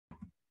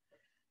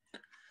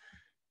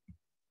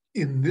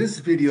In this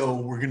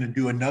video, we're going to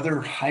do another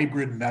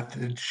hybrid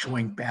method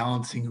showing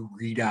balancing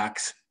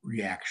redox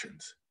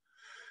reactions.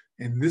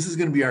 And this is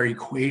going to be our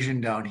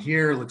equation down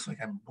here. It looks like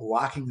I'm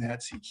blocking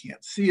that so you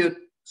can't see it.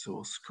 So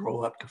we'll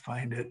scroll up to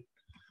find it.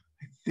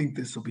 I think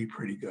this will be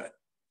pretty good.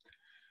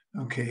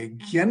 Okay,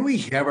 again, we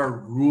have our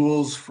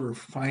rules for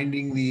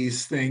finding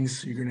these things.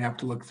 So you're going to have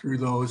to look through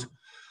those.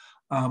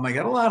 I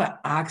got a lot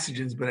of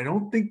oxygens, but I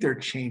don't think they're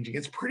changing.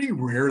 It's pretty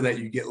rare that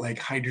you get like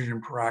hydrogen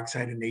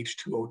peroxide and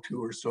H2O2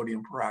 or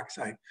sodium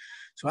peroxide.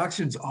 So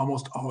oxygen's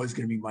almost always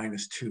going to be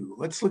 -2.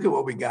 Let's look at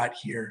what we got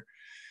here.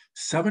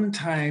 7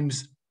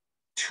 times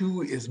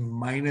 -2 is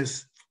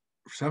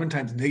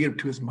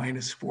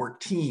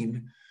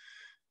 -14.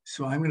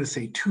 So I'm going to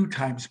say 2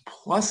 times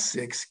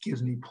 +6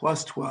 gives me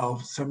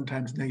 +12. 7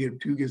 times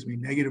 -2 gives me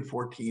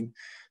 -14.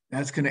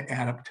 That's going to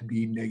add up to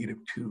be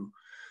 -2.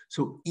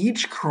 So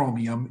each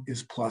chromium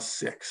is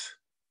 +6,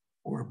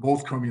 or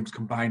both chromiums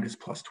combined is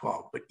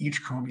 +12, but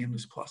each chromium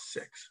is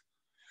 +6.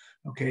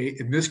 Okay,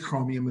 and this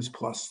chromium is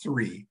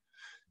 +3.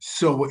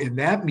 So, and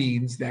that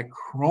means that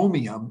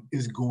chromium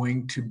is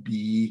going to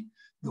be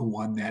the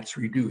one that's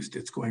reduced.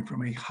 It's going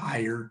from a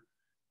higher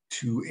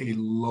to a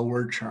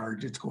lower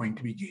charge. It's going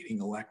to be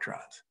gaining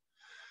electrons.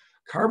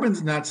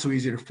 Carbon's not so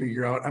easy to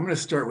figure out. I'm going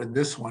to start with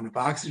this one. If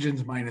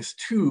oxygen's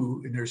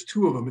 -2 and there's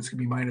 2 of them, it's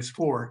going to be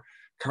 -4.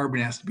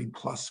 Carbon has to be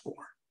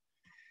 +4.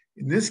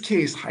 In this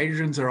case,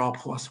 hydrogens are all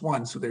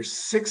 +1. So there's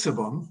 6 of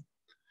them,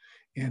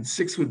 and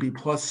 6 would be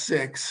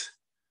 +6,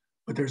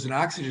 but there's an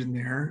oxygen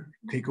there.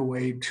 Take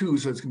away 2,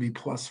 so it's going to be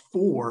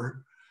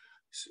 +4.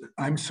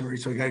 I'm sorry,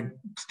 so I got to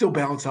still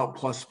balance out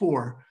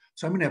 +4.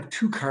 So I'm going to have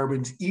 2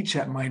 carbons each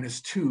at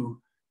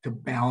 -2 to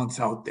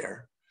balance out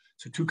there.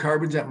 So 2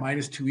 carbons at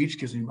 -2 each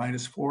gives me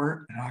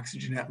 -4, and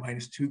oxygen at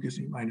 -2 gives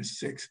me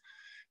 -6.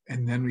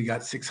 And then we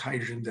got 6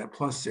 hydrogens at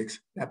 +6.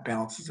 That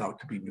balances out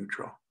to be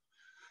neutral.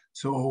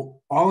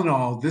 So all in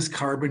all, this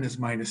carbon is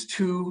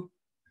 -2.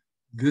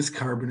 This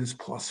carbon is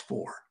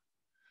 +4.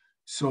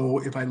 So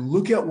if I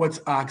look at what's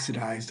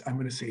oxidized, I'm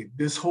going to say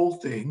this whole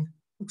thing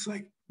looks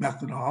like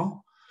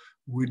ethanol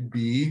would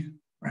be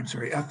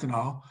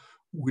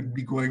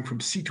going from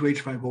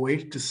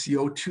C2H5OH to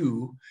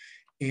CO2.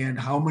 And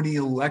how many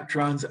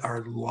electrons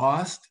are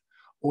lost?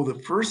 Well,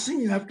 the first thing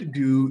you have to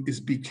do is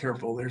be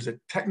careful. There's a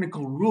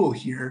technical rule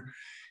here.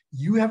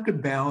 You have to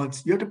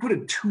balance, you have to put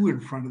a 2 in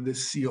front of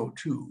this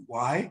CO2.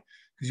 Why?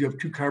 Because you have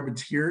 2 carbons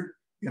here,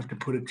 you have to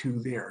put a 2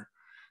 there.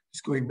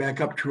 Just going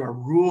back up to our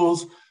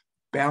rules,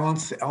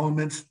 balance the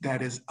elements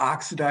that is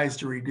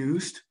oxidized or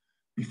reduced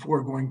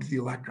before going to the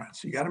electrons.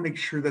 So you got to make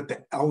sure that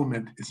the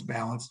element is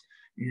balanced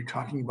and you're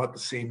talking about the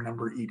same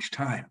number each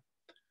time.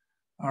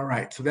 All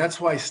right, so that's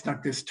why I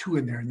snuck this 2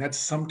 in there, and that's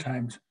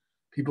sometimes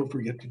people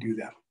forget to do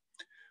that.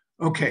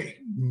 Okay,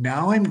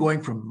 now I'm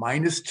going from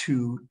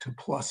 -2 to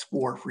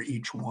 +4 for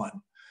each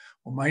one.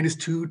 Well,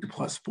 -2 to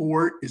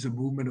 +4 is a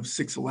movement of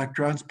 6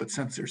 electrons, but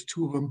since there's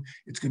 2 of them,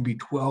 it's going to be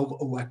 12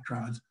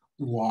 electrons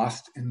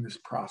lost in this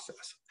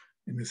process,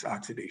 in this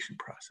oxidation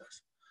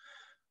process.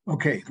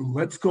 Okay,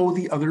 let's go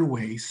the other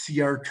way.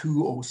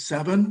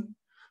 Cr2O7,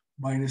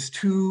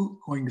 -2,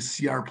 going to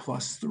Cr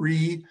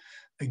 +3.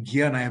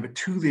 Again, I have a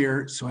 2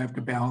 there, so I have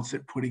to balance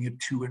it, putting a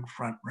 2 in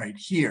front right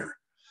here.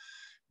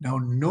 Now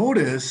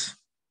notice,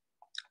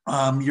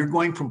 you're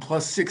going from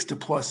 +6 to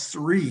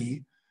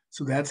 +3,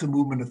 so that's a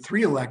movement of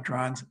 3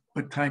 electrons,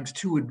 but times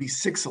 2 would be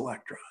 6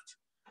 electrons.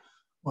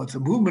 Well, it's a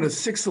movement of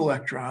 6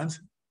 electrons.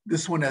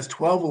 This one has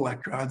 12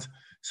 electrons,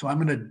 so I'm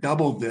going to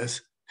double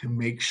this to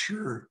make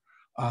sure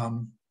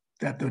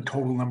that the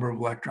total number of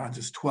electrons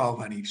is 12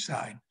 on each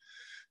side.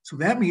 So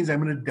that means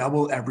I'm going to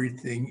double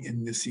everything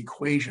in this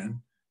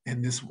equation,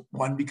 and this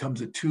 1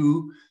 becomes a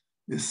 2.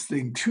 This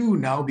thing 2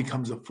 now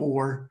becomes a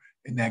 4,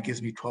 and that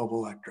gives me 12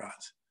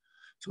 electrons.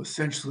 So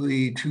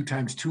essentially 2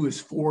 times 2 is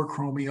 4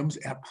 chromiums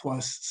at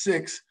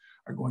 +6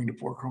 are going to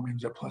 4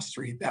 chromiums at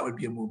 +3. That would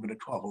be a movement of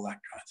 12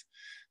 electrons.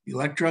 The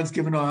electrons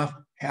given off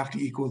have to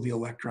equal the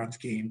electrons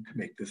gained to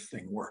make this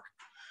thing work.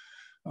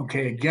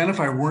 Okay, again, if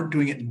I weren't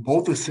doing it in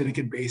both acidic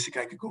and basic,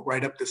 I could go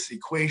right up this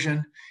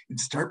equation and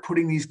start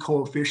putting these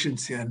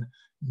coefficients in.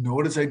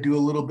 Notice I do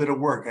a little bit of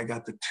work. I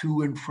got the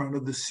 2 in front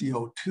of the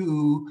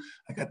CO2,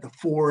 I got the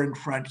 4 in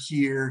front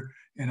here,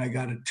 and I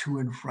got a 2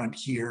 in front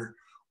here.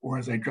 Or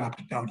as I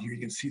dropped it down here, you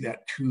can see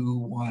that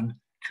 2:1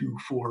 to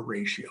 4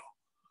 ratio.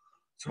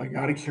 So I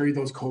got to carry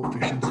those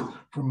coefficients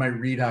from my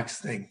redox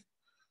thing.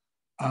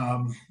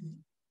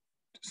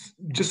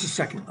 Just a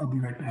second, I'll be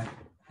right back.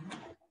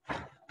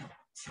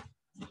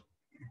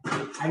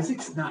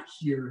 Isaac's not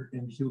here,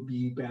 and he'll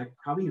be back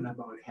probably in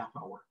about a half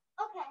hour.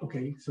 Okay.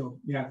 Okay, so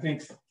yeah,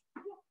 thanks.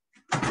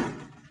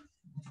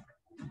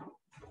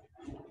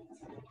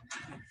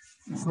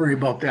 Sorry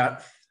about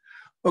that.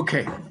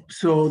 Okay,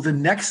 so the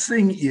next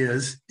thing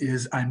is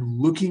I'm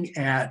looking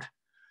at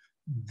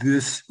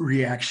this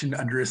reaction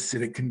under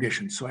acidic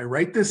conditions. So I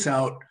write this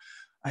out.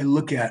 I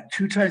look at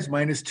 2 times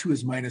 -2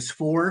 is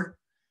 -4.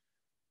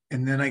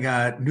 And then I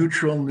got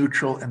neutral,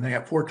 neutral, and then I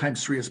got 4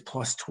 times 3 is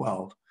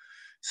 +12.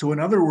 So in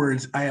other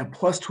words, I have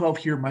 +12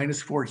 here,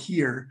 -4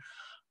 here.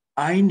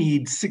 I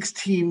need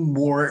 16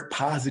 more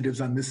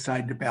positives on this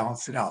side to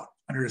balance it out.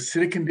 Under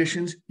acidic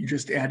conditions, you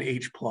just add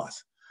H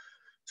plus.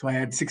 So I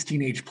add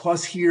 16H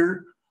plus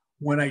here.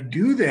 When I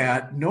do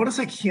that, notice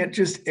I can't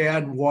just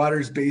add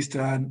waters based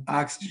on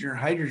oxygen or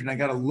hydrogen. I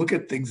got to look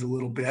at things a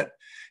little bit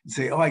and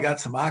say, oh, I got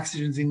some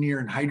oxygens in here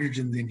and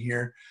hydrogens in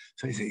here.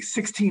 So I say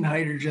 16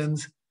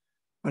 hydrogens,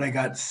 but I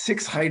got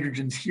 6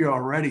 hydrogens here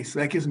already. So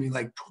that gives me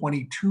like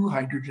 22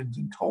 hydrogens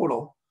in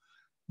total.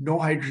 No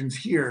hydrogens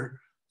here.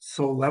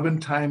 So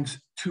 11 times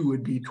 2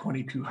 would be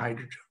 22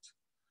 hydrogens.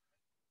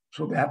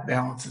 So that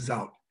balances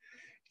out.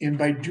 And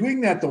by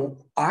doing that, the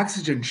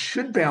oxygen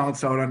should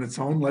balance out on its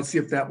own. Let's see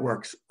if that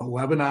works.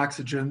 11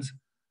 oxygens,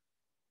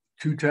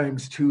 2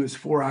 times 2 is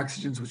 4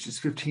 oxygens, which is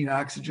 15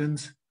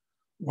 oxygens.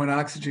 1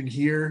 oxygen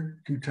here,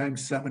 2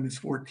 times 7 is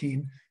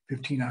 14,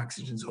 15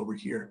 oxygens over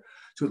here.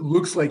 So it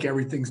looks like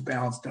everything's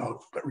balanced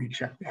out, but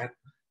recheck that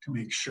to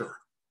make sure.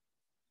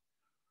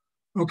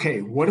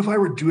 Okay, what if I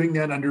were doing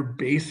that under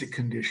basic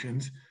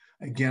conditions?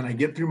 Again, I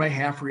get through my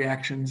half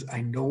reactions.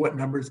 I know what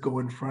numbers go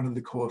in front of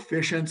the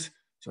coefficients.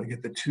 So I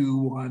get the 2,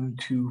 1,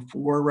 2,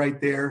 4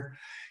 right there.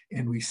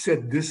 And we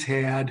said this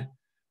had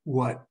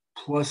what?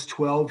 Plus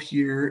 12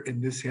 here,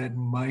 and this had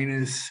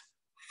minus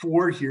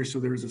 4 here. So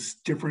there's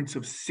a difference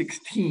of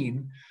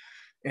 16.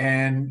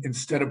 And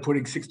instead of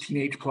putting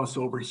 16H plus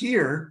over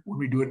here, when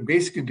we do it in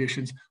basic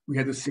conditions, we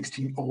had the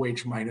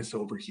 16OH minus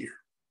over here.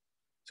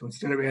 So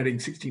instead of adding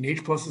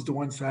 16H pluses to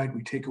one side,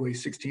 we take away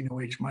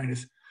 16OH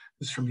minus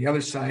this from the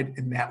other side,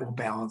 and that will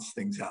balance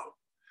things out.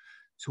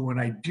 So when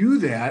I do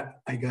that,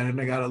 I got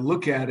to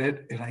look at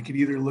it, and I could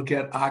either look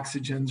at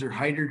oxygens or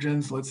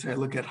hydrogens. Let's say I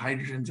look at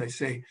hydrogens. I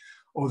say,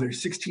 oh,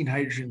 there's 16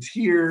 hydrogens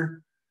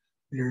here.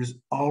 There's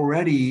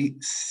already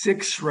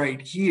 6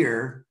 right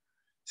here.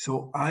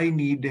 So I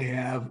need to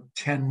have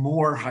 10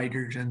 more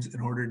hydrogens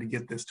in order to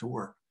get this to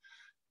work.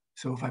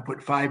 So if I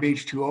put 5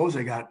 H2Os,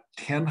 I got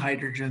 10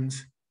 hydrogens,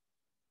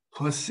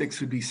 plus 6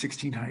 would be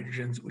 16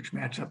 hydrogens, which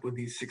match up with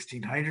these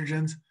 16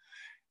 hydrogens.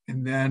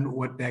 And then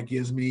what that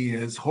gives me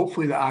is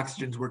hopefully the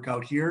oxygens work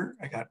out here.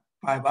 I got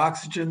 5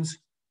 oxygens.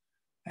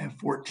 I have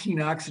 14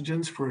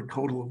 oxygens for a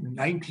total of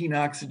 19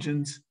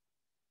 oxygens.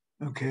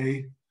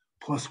 Okay,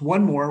 plus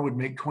 1 more would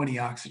make 20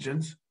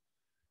 oxygens.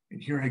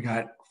 And here I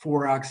got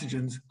 4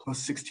 oxygens plus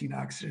 16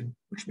 oxygen,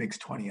 which makes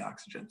 20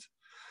 oxygens.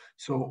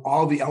 So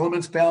all the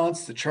elements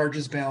balance, the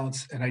charges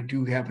balance, and I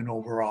do have an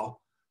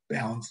overall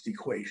balanced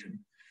equation.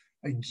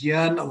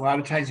 Again, a lot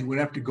of times you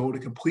wouldn't have to go to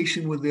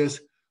completion with this,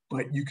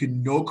 but you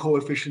can know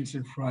coefficients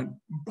in front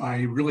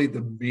by really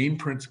the main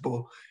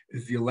principle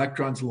is the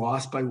electrons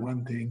lost by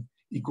one thing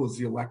equals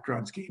the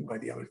electrons gained by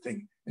the other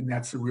thing. And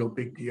that's a real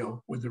big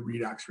deal with the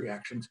redox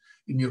reactions.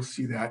 And you'll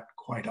see that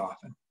quite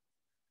often.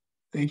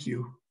 Thank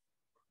you.